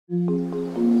So,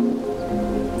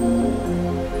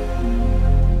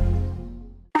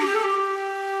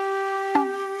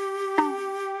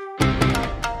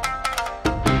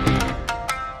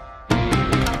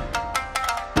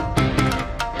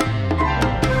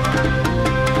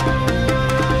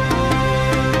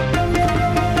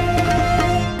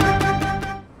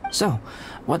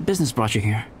 what business brought you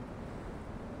here?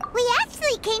 We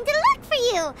actually came to look for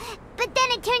you, but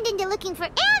then it turned into looking for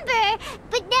Amber,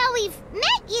 but now we've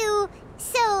met you,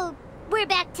 so we're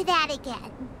back to that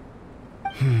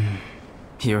again.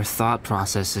 Your thought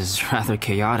process is rather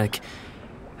chaotic,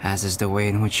 as is the way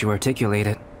in which you articulate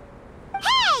it.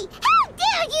 Hey! How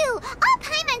dare you! All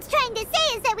PAIMON'S trying to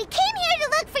say is that we came here to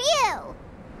look for you!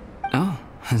 Oh,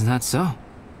 is that so?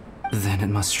 Then it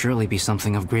must surely be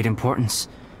something of great importance.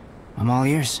 I'm all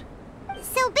ears.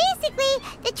 So basically,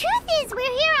 the truth is we're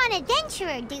here on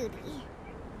adventurer duty.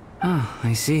 Oh,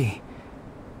 I see.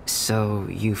 So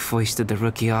you foisted the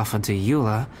rookie off onto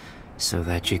Eula so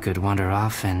that you could wander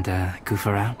off and goof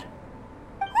around?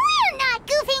 We're not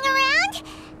goofing around!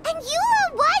 And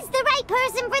Eula was the right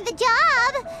person for the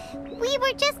job! We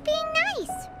were just being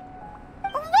nice.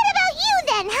 What about you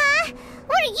then, huh?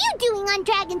 What are you doing on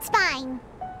Dragon Spine?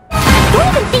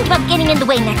 Don't even think about getting in the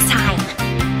way next time!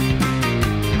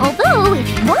 Although, if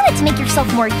you wanted to make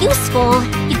yourself more useful,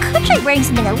 you could try wearing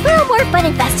something a little more fun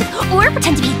and festive, or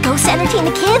pretend to be a ghost to entertain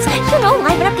the kids, you know,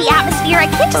 liven up the atmosphere. I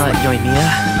can't just—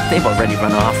 Yoimiya, they've already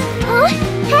run off. Huh?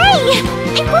 Hey!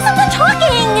 I wasn't done talking!